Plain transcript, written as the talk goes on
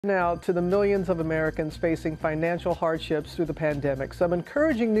Now to the millions of Americans facing financial hardships through the pandemic. Some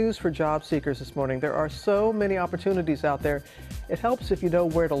encouraging news for job seekers this morning. There are so many opportunities out there. It helps if you know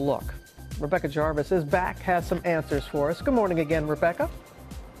where to look. Rebecca Jarvis is back, has some answers for us. Good morning again, Rebecca.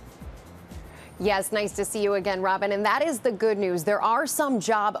 Yes, nice to see you again, Robin. And that is the good news. There are some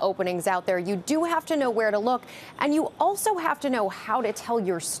job openings out there. You do have to know where to look, and you also have to know how to tell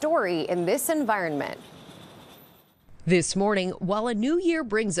your story in this environment. This morning, while a new year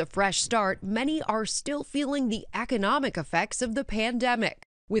brings a fresh start, many are still feeling the economic effects of the pandemic,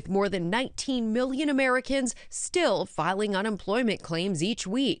 with more than 19 million Americans still filing unemployment claims each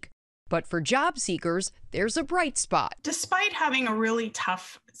week. But for job seekers, there's a bright spot. Despite having a really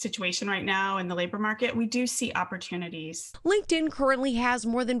tough situation right now in the labor market, we do see opportunities. LinkedIn currently has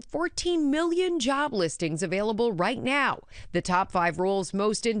more than 14 million job listings available right now. The top 5 roles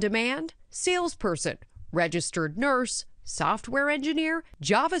most in demand: salesperson, registered nurse, software engineer,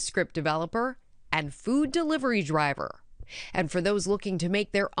 JavaScript developer, and food delivery driver. And for those looking to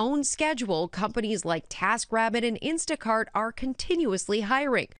make their own schedule, companies like TaskRabbit and Instacart are continuously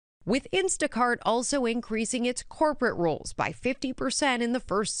hiring, with Instacart also increasing its corporate roles by 50% in the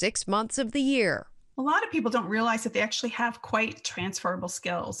first 6 months of the year. A lot of people don't realize that they actually have quite transferable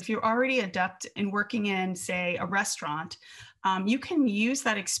skills. If you're already adept in working in, say, a restaurant, you can use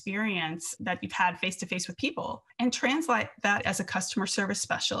that experience that you've had face-to-face with people and translate that as a customer service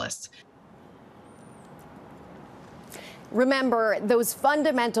specialist. Remember those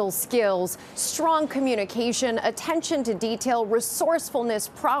fundamental skills: strong communication, attention to detail, resourcefulness,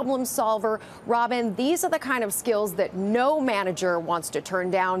 problem solver. Robin, these are the kind of skills that no manager wants to turn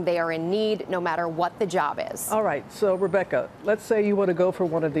down. They are in need no matter what the job is. All right, so Rebecca, let's say you want to go for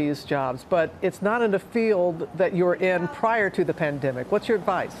one of these jobs, but it's not in a field that you're in prior to the pandemic. What's your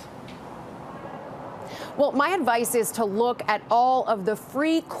advice? Well, my advice is to look at all of the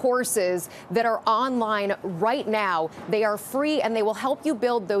free courses that are online right now. They are free and they will help you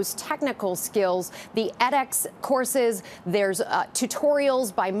build those technical skills. The edX courses, there's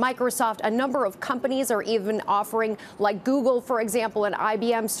tutorials by Microsoft. A number of companies are even offering, like Google, for example, and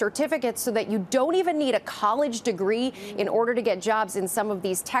IBM, certificates so that you don't even need a college degree in order to get jobs in some of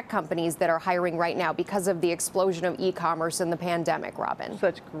these tech companies that are hiring right now because of the explosion of e-commerce and the pandemic, Robin.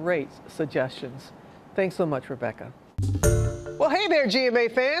 Such great suggestions. Thanks so much, Rebecca. Well, hey there,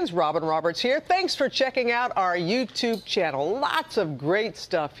 GMA fans. Robin Roberts here. Thanks for checking out our YouTube channel. Lots of great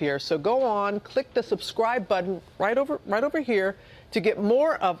stuff here. So go on, click the subscribe button right over here to get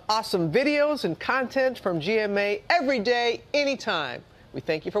more of awesome videos and content from GMA every day, anytime. We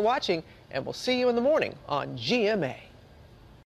thank you for watching, and we'll see you in the morning on GMA.